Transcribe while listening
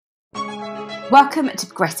Welcome to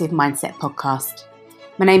Progressive Mindset Podcast.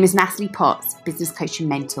 My name is Natalie Potts, business coach and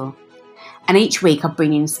mentor, and each week I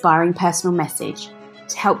bring you an inspiring personal message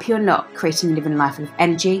to help you unlock creating and living a life of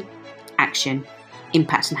energy, action,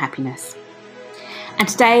 impact and happiness. And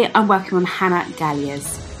today I'm working on Hannah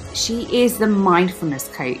Galliers. She is the mindfulness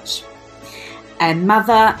coach, a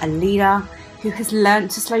mother, a leader who has learned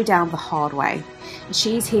to slow down the hard way.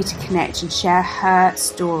 She's here to connect and share her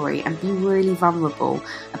story and be really vulnerable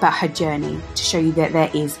about her journey to show you that there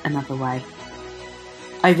is another way.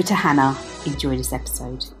 Over to Hannah. Enjoy this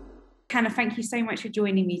episode. Hannah, thank you so much for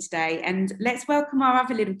joining me today. And let's welcome our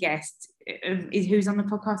other little guest who's on the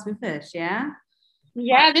podcast with us, yeah?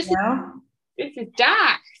 Yeah, this is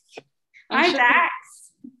Dax. Hi, Dax.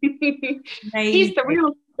 He's the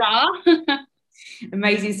real star.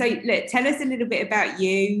 Amazing. So look, tell us a little bit about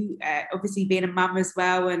you, obviously being a mum as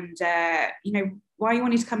well, and why you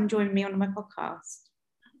wanted to come and join me on my podcast.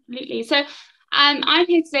 Absolutely. So I'm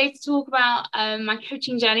here today to talk about my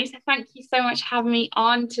coaching journey. So thank you so much for having me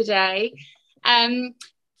on today.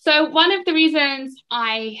 So one of the reasons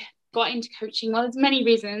I got into coaching, well, there's many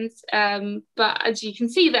reasons, but as you can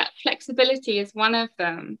see, that flexibility is one of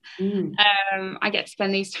them. I get to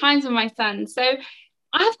spend these times with my son. So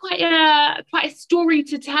I have quite a story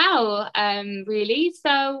to tell, really.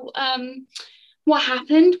 So what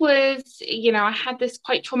happened was, I had this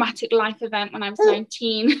quite traumatic life event when I was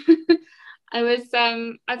 19. I was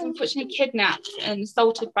unfortunately kidnapped and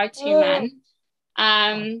assaulted by two men.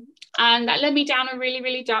 And that led me down a really,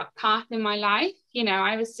 really dark path in my life.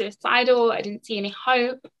 I was suicidal. I didn't see any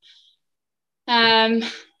hope. And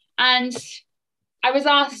I was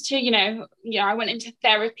asked to, I went into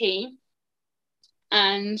therapy.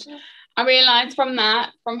 And I realized from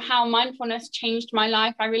how mindfulness changed my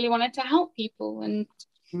life, I really wanted to help people. And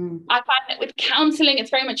I find that with counseling, it's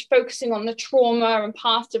very much focusing on the trauma and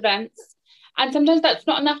past events. And sometimes that's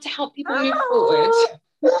not enough to help people move forward.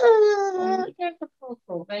 There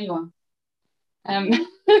you are.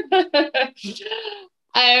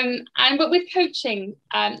 But with coaching,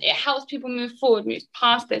 it helps people move forward, move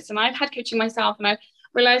past this. And I've had coaching myself, and I've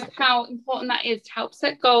realized how important that is to help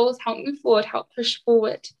set goals, help move forward, help push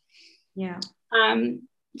forward. Yeah.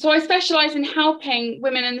 So I specialize in helping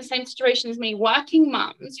women in the same situation as me, working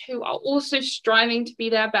mums who are also striving to be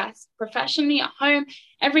their best professionally, at home,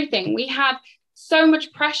 everything. We have so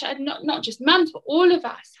much pressure, not just mums, but all of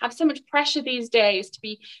us have so much pressure these days to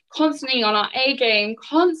be constantly on our A game,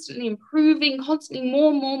 constantly improving, constantly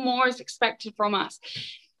more is expected from us.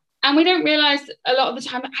 And we don't realize a lot of the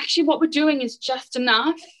time that actually what we're doing is just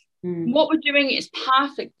enough. What we're doing is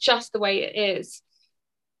perfect just the way it is.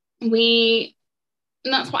 And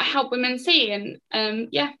that's what I help women see. And so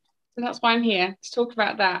that's why I'm here to talk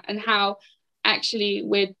about that and how actually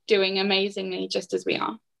we're doing amazingly just as we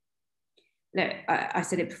are. Look, I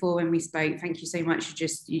said it before when we spoke. Thank you so much for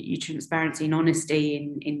just your transparency and honesty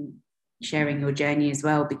in sharing your journey as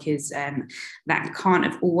well, because that can't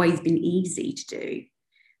have always been easy to do.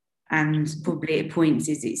 And probably at points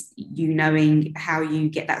it's knowing how you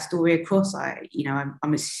get that story across. I'm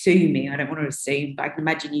assuming, I don't want to assume, but I can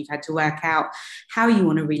imagine you've had to work out how you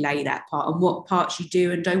want to relay that part and what parts you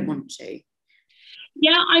do and don't want to.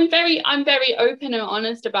 Yeah, I'm very open and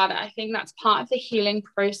honest about it. I think that's part of the healing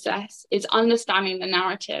process, is understanding the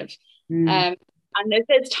narrative. And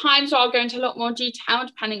there's times where I'll go into a lot more detail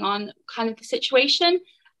depending on kind of the situation.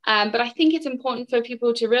 But I think it's important for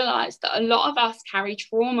people to realize that a lot of us carry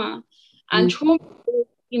trauma, and trauma,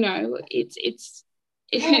 it's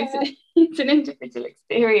an individual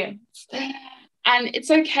experience, and it's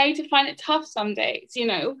okay to find it tough some days.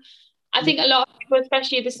 I think a lot of people,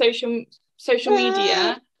 especially the social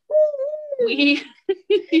media, we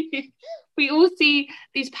all see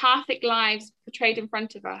these perfect lives portrayed in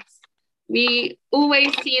front of us. We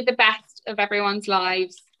always see the best of everyone's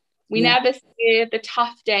lives. We never see the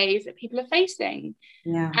tough days that people are facing.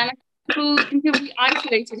 Yeah. And people can feel really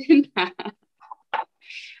isolated in that.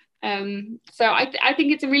 So I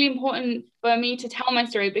think it's really important for me to tell my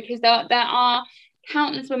story, because there are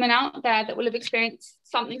countless women out there that will have experienced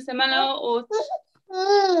something similar, or,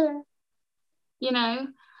 and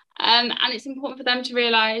it's important for them to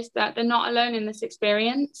realize that they're not alone in this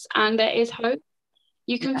experience and there is hope.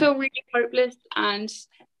 You can feel really hopeless, and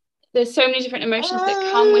there's so many different emotions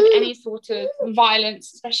that come with any sort of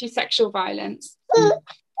violence, especially sexual violence.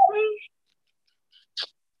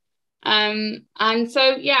 And so,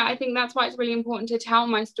 I think that's why it's really important to tell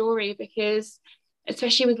my story, because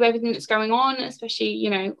especially with everything that's going on, especially,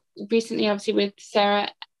 recently, obviously, with Sarah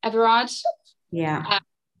Everard.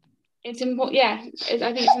 It's important. I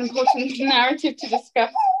think it's an important narrative to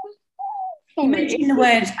discuss. You Sorry. mentioned the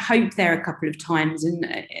word hope there a couple of times, and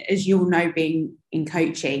as you'll know, being in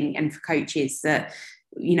coaching and for coaches, that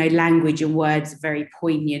language and words are very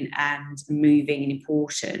poignant and moving and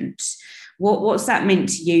important. What's that meant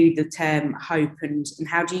to you, the term hope, and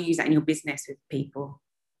how do you use that in your business with people?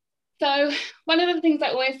 So one of the things I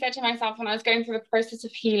always said to myself when I was going through the process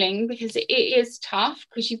of healing, because it is tough,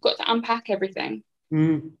 because you've got to unpack everything.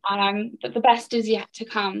 But the best is yet to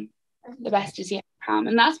come. The best is yet to come.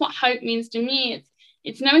 And that's what hope means to me.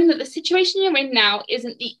 It's knowing that the situation you're in now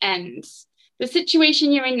isn't the end. The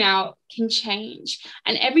situation you're in now can change.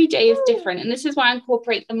 And every day is different. And this is why I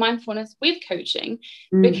incorporate the mindfulness with coaching,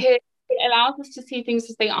 because it allows us to see things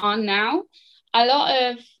as they are now. A lot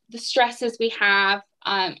of the stresses we have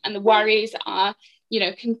and the worries are,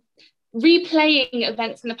 replaying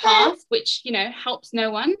events in the past, which, helps no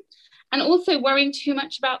one. And also worrying too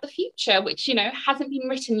much about the future, which, hasn't been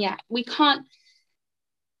written yet. We can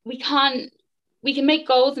make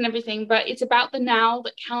goals and everything, but it's about the now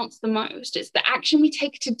that counts the most. It's the action we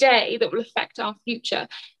take today that will affect our future,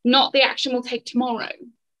 not the action we'll take tomorrow.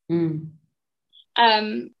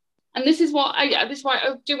 And this is what I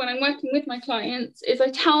do when I'm working with my clients, is I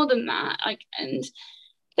tell them that, and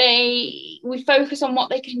we focus on what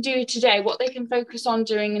they can do today, what they can focus on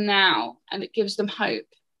doing now, and it gives them hope.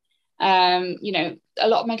 A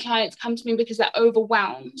lot of my clients come to me because they're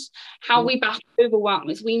overwhelmed. How we battle overwhelm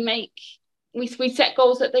is we set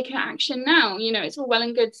goals that they can action now. It's all well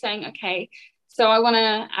and good saying, okay, so I want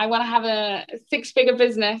to have a 6-figure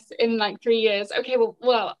business in like 3 years. Okay, well,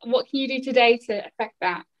 what can you do today to affect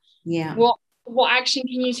that? Yeah. What action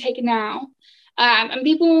can you take now? And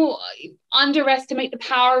people underestimate the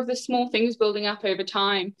power of the small things building up over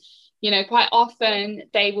time. Quite often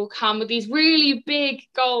they will come with these really big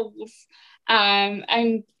goals,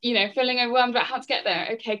 and feeling overwhelmed about how to get there.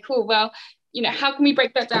 Okay, cool. Well, how can we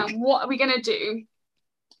break that down? What are we going to do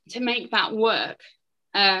to make that work?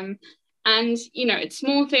 And it's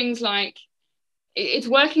small things like it's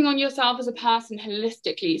working on yourself as a person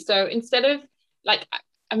holistically. So instead of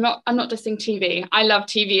I'm not dissing TV. I love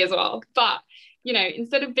TV as well, but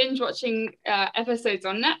instead of binge watching episodes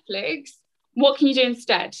on Netflix, what can you do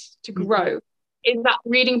instead to grow? Is that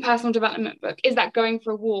reading a personal development book? Is that going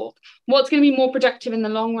for a walk? What's going to be more productive in the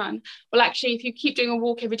long run? Well, actually, if you keep doing a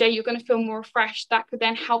walk every day, you're going to feel more refreshed. That could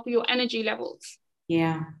then help your energy levels.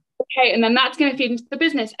 Yeah. Okay, and then that's going to feed into the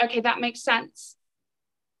business. Okay, that makes sense.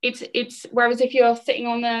 It's whereas if you're sitting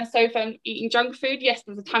on the sofa and eating junk food, yes,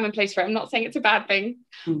 there's a time and place for it. I'm not saying it's a bad thing,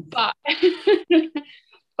 but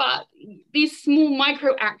but these small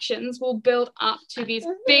micro actions will build up to these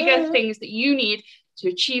bigger things that you need to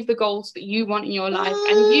achieve the goals that you want in your life,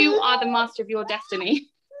 and you are the master of your destiny.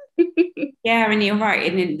 Yeah, and you're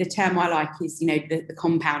right. And the term I like is, the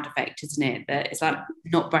compound effect, isn't it? That it's like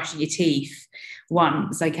not brushing your teeth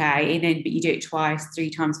once, okay, but you do it twice, 3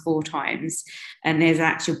 times, 4 times, and there's an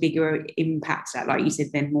actual bigger impact that, like you said,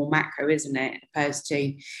 then more macro, isn't it? Opposed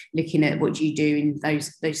to looking at what you do in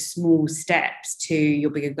those small steps to your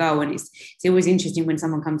bigger goal. And it's always interesting when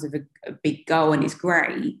someone comes with a big goal, and it's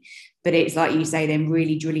great. But it's like you say, then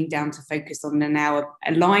really drilling down to focus on the now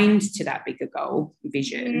aligned to that bigger goal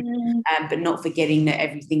vision, but not forgetting that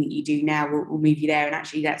everything that you do now will move you there. And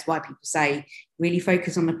actually, that's why people say really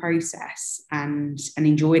focus on the process and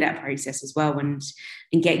enjoy that process as well, and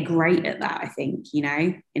get great at that. I think,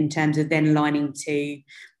 in terms of then aligning to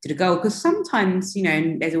the goal, because sometimes,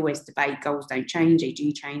 and there's always debate, goals don't change, they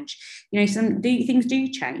do change, things do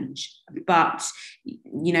change, but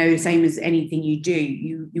same as anything you do,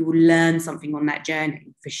 you will learn something on that journey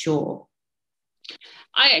for sure.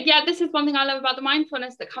 This is one thing I love about the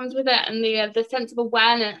mindfulness that comes with it, and the sense of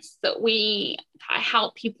awareness that I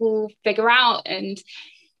help people figure out. And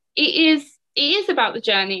it is about the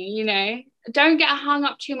journey. Don't get hung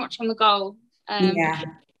up too much on the goal.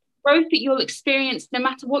 Growth that you'll experience, no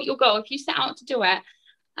matter what your goal, if you set out to do it,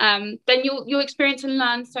 then you'll experience and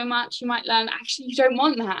learn so much. You might learn actually you don't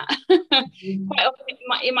want that. Quite often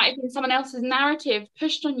it might have been someone else's narrative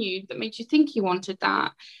pushed on you that made you think you wanted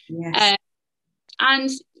that. Yes.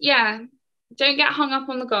 Don't get hung up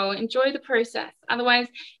on the goal. Enjoy the process. Otherwise,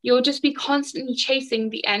 you'll just be constantly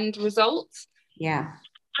chasing the end result. Yeah.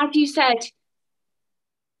 As you said,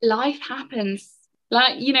 life happens.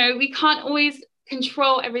 We can't always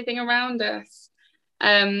control everything around us.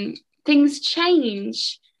 Things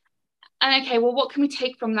change. And okay, well, what can we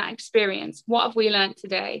take from that experience? What have we learned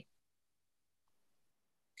today?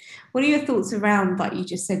 What are your thoughts around, like you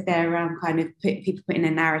just said there, around kind of people putting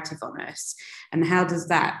a narrative on us, and how does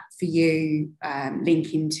that for you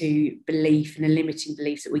link into belief and the limiting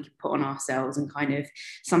beliefs that we can put on ourselves, and kind of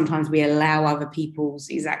sometimes we allow other people's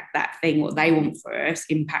exact that thing, what they want for us,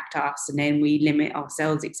 impact us, and then we limit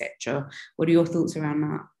ourselves, etc. What are your thoughts around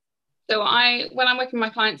that? So when I'm working with my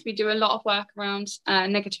clients, we do a lot of work around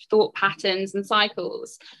negative thought patterns and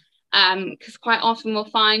cycles. Because quite often we'll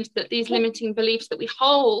find that these limiting beliefs that we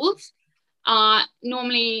hold are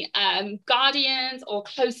normally guardians or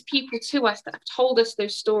close people to us that have told us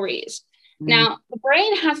those stories. Now, the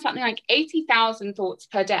brain has something like 80,000 thoughts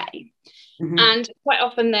per day. And quite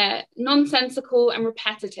often they're nonsensical and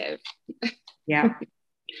repetitive. Yeah.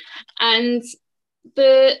 And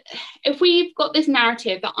if we've got this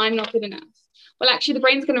narrative that I'm not good enough, well, actually the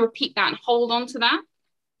brain's going to repeat that and hold on to that.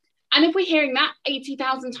 And if we're hearing that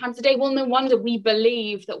 80,000 times a day, well, no wonder we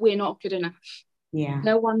believe that we're not good enough. Yeah.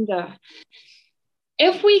 No wonder.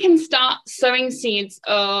 If we can start sowing seeds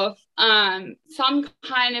of some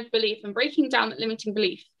kind of belief and breaking down that limiting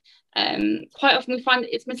belief, quite often we find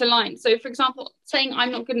that it's misaligned. So, for example, saying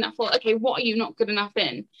I'm not good enough, well, okay, what are you not good enough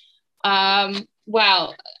in?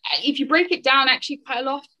 Well, if you break it down, actually quite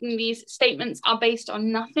often these statements are based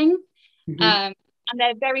on nothing. And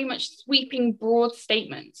they're very much sweeping, broad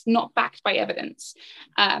statements, not backed by evidence.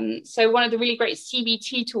 So one of the really great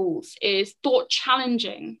CBT tools is thought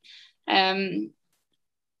challenging. And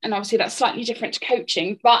obviously that's slightly different to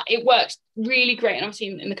coaching, but it works really great. And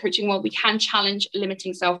obviously in the coaching world, we can challenge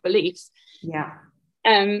limiting self-beliefs. Yeah.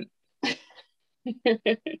 So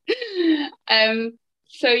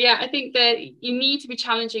yeah, I think that you need to be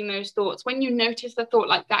challenging those thoughts. When you notice a thought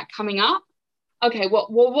like that coming up, okay,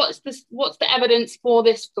 what's the evidence for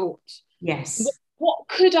this thought? Yes. What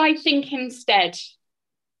could I think instead?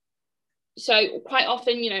 So quite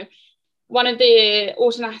often, one of the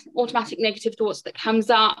automatic negative thoughts that comes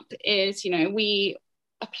up is, we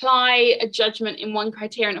apply a judgment in one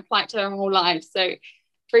criteria and apply it to our whole lives. So,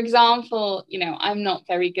 for example, I'm not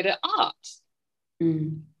very good at art.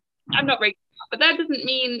 I'm not very good at art, but that doesn't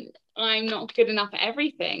mean I'm not good enough at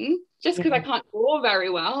everything. Just because I can't draw very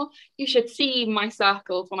well. You should see my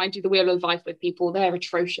circles when I do the wheel of life with people. They're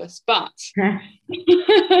atrocious, but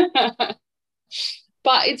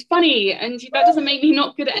but it's funny, and that doesn't make me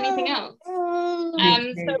not good at anything else. So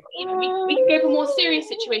we can go for more serious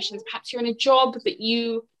situations. Perhaps you're in a job that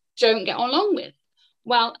you don't get along with.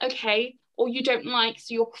 Well, okay, or you don't like,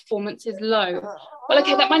 so your performance is low. Well,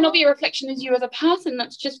 okay, that might not be a reflection of you as a person.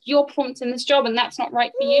 That's just your performance in this job, and that's not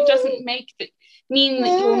right for you. Doesn't mean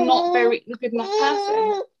that you're not very good enough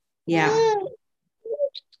person. Yeah.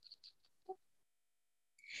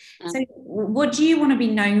 So what do you want to be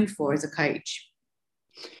known for as a coach?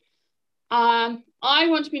 I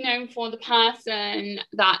want to be known for the person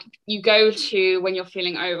that you go to when you're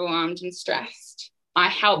feeling overwhelmed and stressed. I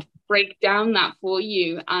help break down that for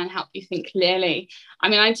you and help you think clearly. I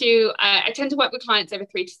mean, I tend to work with clients over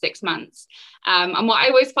 3 to 6 months. And what I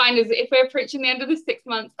always find is if we're approaching the end of the 6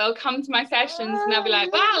 months, they'll come to my sessions and they'll be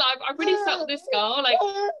like, well, I've really settled this goal. Like,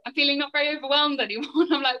 I'm feeling not very overwhelmed anymore.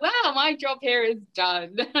 And I'm like, well, my job here is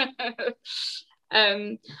done.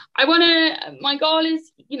 My goal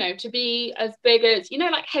is, to be as big as,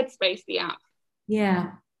 like Headspace, the app.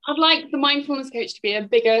 Yeah. I'd like the mindfulness coach to be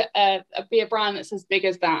be a brand that's as big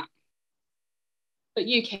as that, but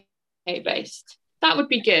UK based. That would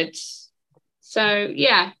be good. So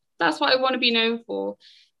yeah, that's what I want to be known for.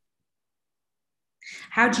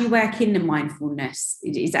 How do you work in the mindfulness?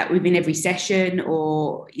 Is that within every session,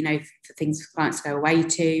 or for things for clients to go away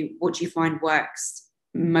to? What do you find works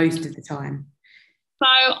most of the time? So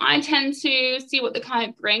I tend to see what the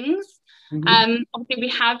client brings. Obviously we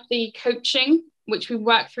have the coaching, which we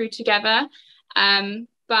work through together, but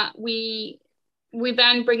I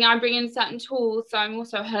bring in certain tools. So I'm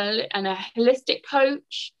also a holistic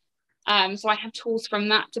coach, so I have tools from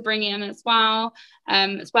that to bring in as well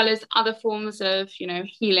as other forms of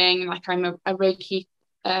healing, like I'm a Reiki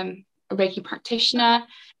practitioner.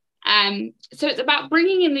 So it's about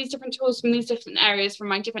bringing in these different tools from these different areas, from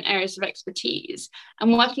my different areas of expertise,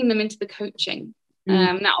 and working them into the coaching.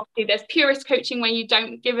 Now, obviously, there's purist coaching where you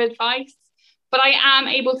don't give advice, but I am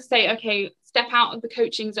able to say, okay, step out of the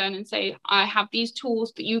coaching zone and say, I have these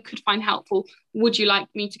tools that you could find helpful. Would you like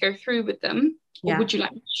me to go through with them? Or would you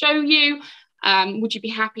like me to show you? Would you be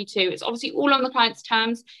happy to? It's obviously all on the client's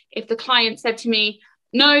terms. If the client said to me,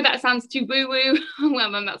 no, that sounds too woo-woo,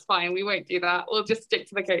 well, then that's fine. We won't do that. We'll just stick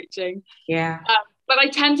to the coaching. Yeah. But I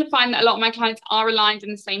tend to find that a lot of my clients are aligned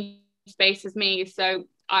in the same space as me. So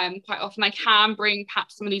quite often I can bring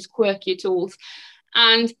perhaps some of these quirky tools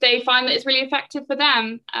and they find that it's really effective for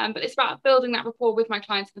them. But it's about building that rapport with my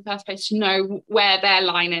clients in the first place to know where their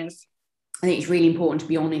line is. I think it's really important to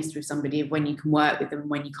be honest with somebody when you can work with them and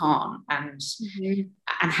when you can't, and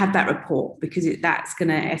have that rapport, because that's going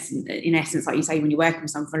to, in essence, like you say, when you're working with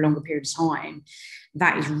someone for a longer period of time,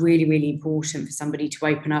 that is really, really important for somebody to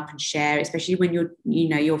open up and share, especially when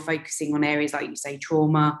you're focusing on areas like you say,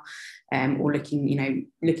 trauma, or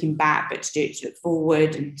looking back, but to look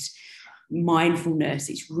forward, and mindfulness.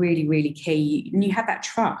 It's really, really key, and you have that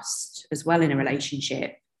trust as well in a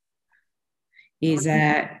relationship. Is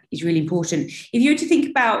really important. If you were to think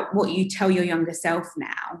about what you tell your younger self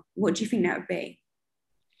now, what do you think that would be?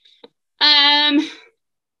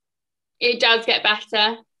 It does get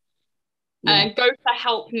better. Go for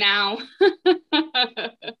help now.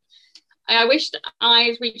 I wished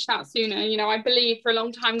I'd reached out sooner. I believed for a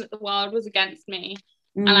long time that the world was against me,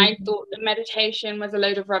 and I thought that meditation was a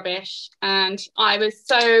load of rubbish, and I was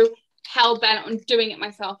so hell-bent on doing it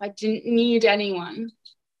myself. I didn't need anyone.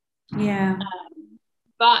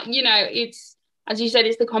 But it's, as you said,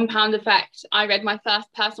 it's the compound effect. I read my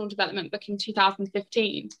first personal development book in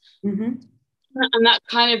 2015, and that's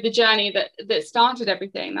kind of the journey that started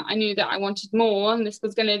everything. That I knew that I wanted more, and this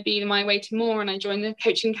was going to be my way to more. And I joined the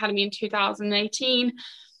coaching academy in 2018,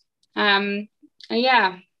 and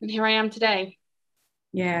here I am today.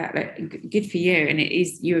 Good for you. And it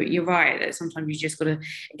is, you're right, that sometimes you just got to,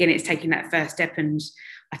 again, it's taking that first step, and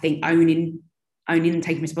I think owning and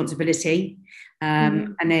taking responsibility,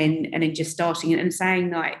 and then just starting it and saying,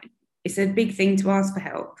 like, it's a big thing to ask for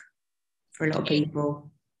help for a lot of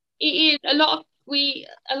people. It is. A lot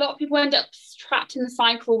of people end up trapped in the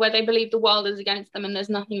cycle where they believe the world is against them and there's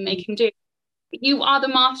nothing they can do. But you are the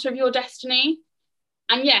master of your destiny,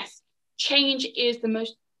 and yes, change is the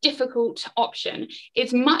most difficult option.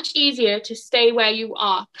 It's much easier to stay where you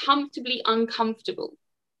are, comfortably uncomfortable.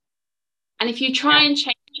 And if you try and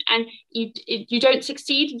change and you don't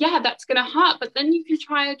succeed, that's going to hurt, but then you can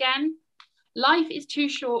try again. Life is too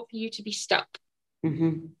short for you to be stuck.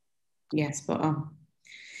 Yes, spot on.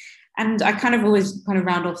 And I kind of always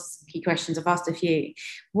round off some key questions. I've asked a few.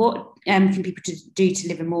 What can people do to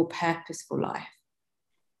live a more purposeful life?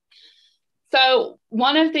 So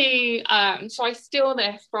one of the so I steal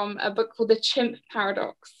this from a book called The Chimp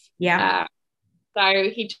Paradox. So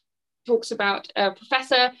he talks about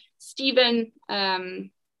Professor Stephen, I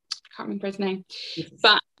can't remember his name,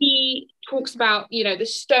 but he talks about, the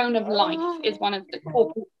stone of life is one of the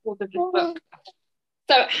core principles of this book.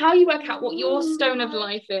 So how you work out what your stone of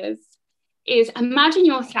life is imagine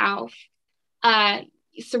yourself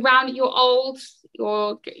surrounded, you're old,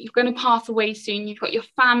 you're going to pass away soon, you've got your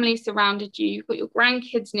family surrounded you, you've got your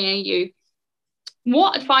grandkids near you.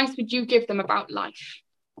 What advice would you give them about life?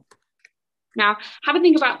 Now, have a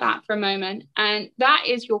think about that for a moment, and that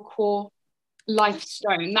is your core life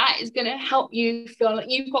stone. That is going to help you feel like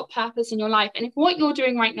you've got purpose in your life. And if what you're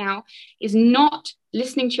doing right now is not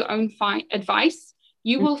listening to your own advice,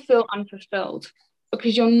 you will feel unfulfilled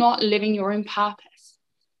because you're not living your own purpose.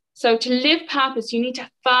 So to live purpose, you need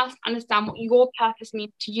to first understand what your purpose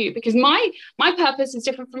means to you, because my purpose is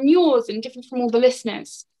different from yours and different from all the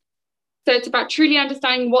listeners. So it's about truly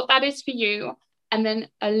understanding what that is for you, and then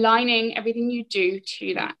aligning everything you do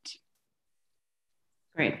to that.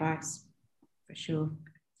 Great advice, for sure.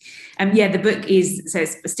 The book is, so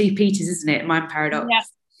it's Steve Peters, isn't it? Mind Paradox. Yeah.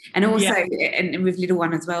 And also, and with little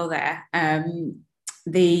one as well there,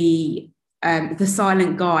 the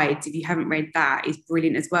Silent Guides, if you haven't read that, is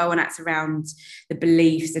brilliant as well. And that's around the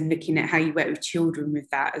beliefs and looking at how you work with children with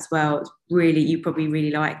that as well. It's really, you probably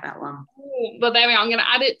really like that one. Well, there we are. I'm going to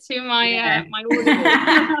add it to my my Audible.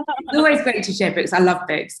 It's always great to share books. I love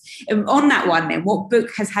books. On that one then, what book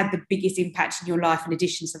has had the biggest impact in your life in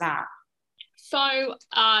addition to that? So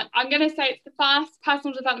I'm going to say it's the first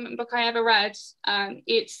personal development book I ever read.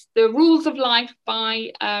 It's The Rules of Life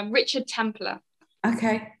by Richard Templer.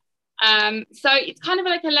 Okay. So it's kind of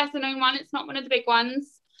like a lesser known one. It's not one of the big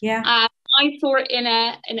ones. Yeah. I saw it in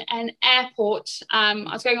an airport. I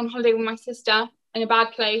was going on holiday with my sister in a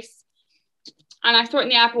bad place. And I saw it in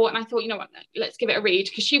the airport, and I thought, you know what, let's give it a read,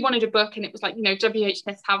 because she wanted a book, and it was like, WH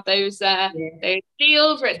Smith have those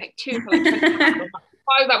deals where it's like two for like 20 pounds.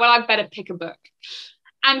 I was like, well, I'd better pick a book.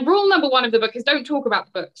 And rule number one of the book is don't talk about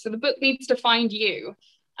the book. So the book needs to find you.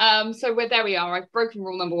 So there we are. I've broken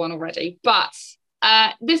rule number one already. But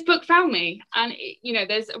this book found me, and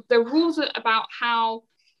there's the rules about how.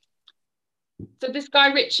 So this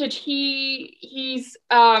guy Richard, he's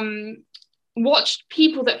watched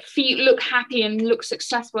people that look happy and look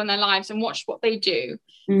successful in their lives, and watched what they do.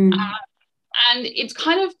 And it's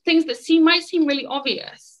kind of things that might seem really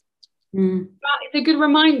obvious, But it's a good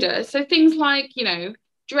reminder. So things like,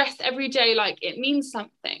 dress every day like it means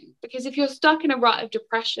something. Because if you're stuck in a rut of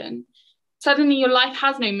depression, suddenly your life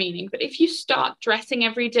has no meaning. But if you start dressing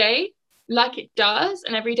every day like it does,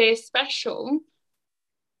 and every day is special,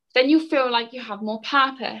 then you feel like you have more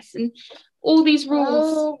purpose. And all these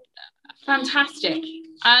rules, fantastic.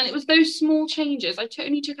 And it was those small changes. I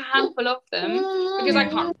only took a handful of them because I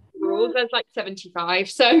can't remember the rules. There's like 75.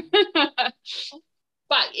 So,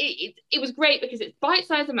 but it was great because it's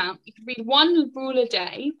bite-sized amount. You could read one rule a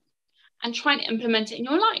day and try and implement it in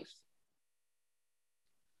your life.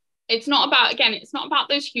 It's not about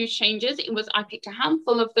those huge changes. I picked a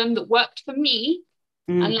handful of them that worked for me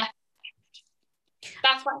and left.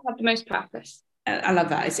 That's why I have the most purpose. I love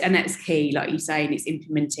that. And that's key, like you say, and it's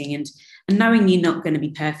implementing and knowing you're not going to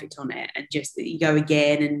be perfect on it, and just that you go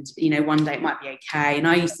again, and one day it might be okay. And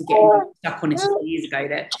I used to get stuck on it years ago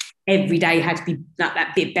that every day had to be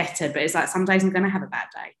that bit better, but it's like some days I'm going to have a bad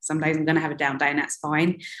day, some days I'm going to have a down day, and that's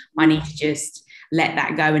fine. I need to just let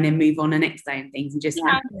that go and then move on the next day and things, and just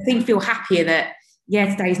feel happier that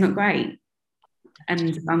today's not great.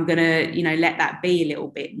 And I'm going to, let that be a little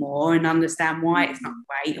bit more and understand why it's not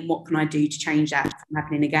great and what can I do to change that from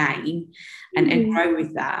happening again, and grow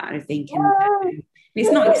with that, I think. And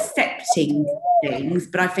it's not accepting things,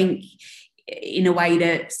 but I think in a way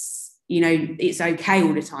that's, it's okay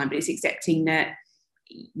all the time, but it's accepting that,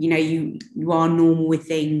 you are normal with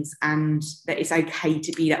things and that it's okay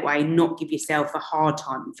to be that way, not give yourself a hard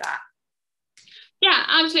time with that. Yeah,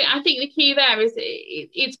 absolutely. I think the key there is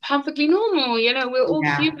it's perfectly normal. We're all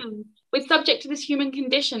human. We're subject to this human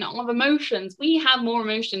condition of emotions. We have more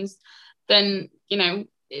emotions than,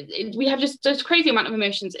 we have just a crazy amount of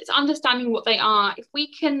emotions. It's understanding what they are. If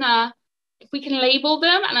we can label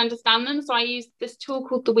them and understand them. So I use this tool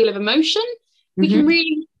called the Wheel of Emotion. We can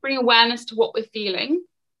really bring awareness to what we're feeling.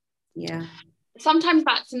 Yeah. Sometimes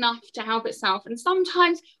that's enough to help itself. And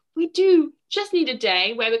sometimes we do just need a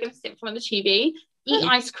day where we're going to sit in front of the TV, eat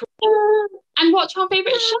ice cream, and watch our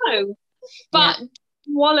favorite show. But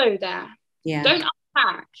wallow there. Yeah. Don't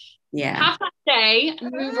unpack. Yeah. Have that day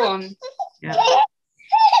and move on. Yeah.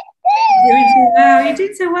 You're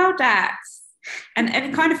doing so well, Dax.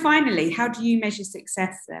 And kind of finally, how do you measure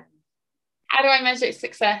success then? How do I measure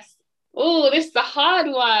success? Oh, this is a hard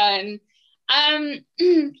one.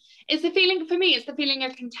 It's the feeling, for me, it's the feeling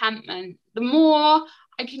of contentment. The more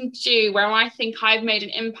I can do where I think I've made an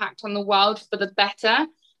impact on the world for the better,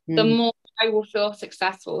 the more I will feel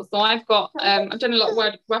successful. So I've done a lot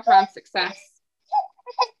of work around success,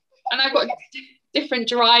 and I've got different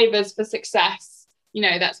drivers for success.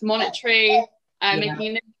 That's monetary, making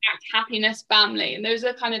an impact, happiness, family, and those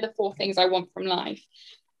are kind of the 4 things I want from life.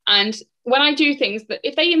 And when I do things that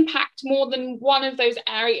if they impact more than one of those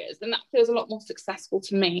areas, then that feels a lot more successful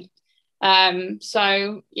to me.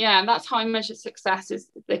 So that's how I measure success, is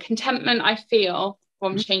the contentment I feel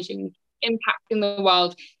from impacting the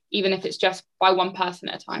world, even if it's just by one person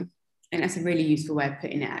at a time. And that's a really useful way of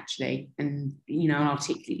putting it, actually. And,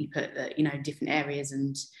 articulately put that, different areas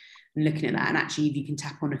and looking at that. And actually, if you can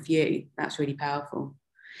tap on a few, that's really powerful.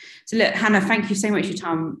 So look, Hannah, thank you so much for your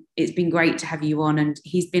time. It's been great to have you on, and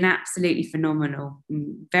he's been absolutely phenomenal.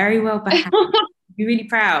 Very well behaved. You're really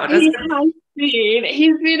proud. He's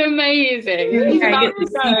been amazing. He's about to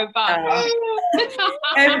go, but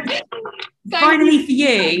finally for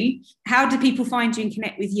you, how do people find you and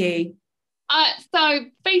connect with you? So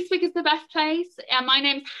Facebook is the best place. My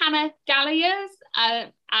name's Hannah Galliers,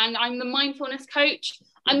 and I'm the mindfulness coach.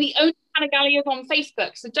 I'm the only Hannah Galliers on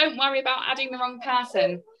Facebook, so don't worry about adding the wrong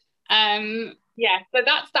person. So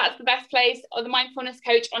that's the best place, or the mindfulness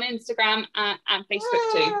coach on Instagram and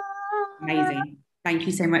Facebook too. Amazing. Thank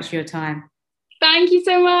you so much for your time. Thank you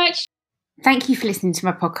so much. Thank you for listening to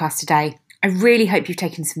my podcast today. I really hope you've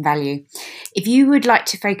taken some value. If you would like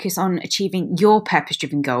to focus on achieving your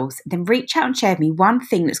purpose-driven goals, then reach out and share with me one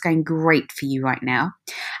thing that's going great for you right now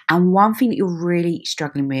and one thing that you're really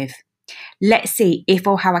struggling with. Let's see if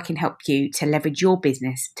or how I can help you to leverage your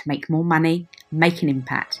business to make more money, make an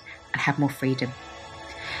impact, and have more freedom.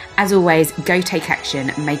 As always, go take action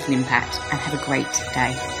and make an impact, and have a great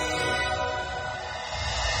day.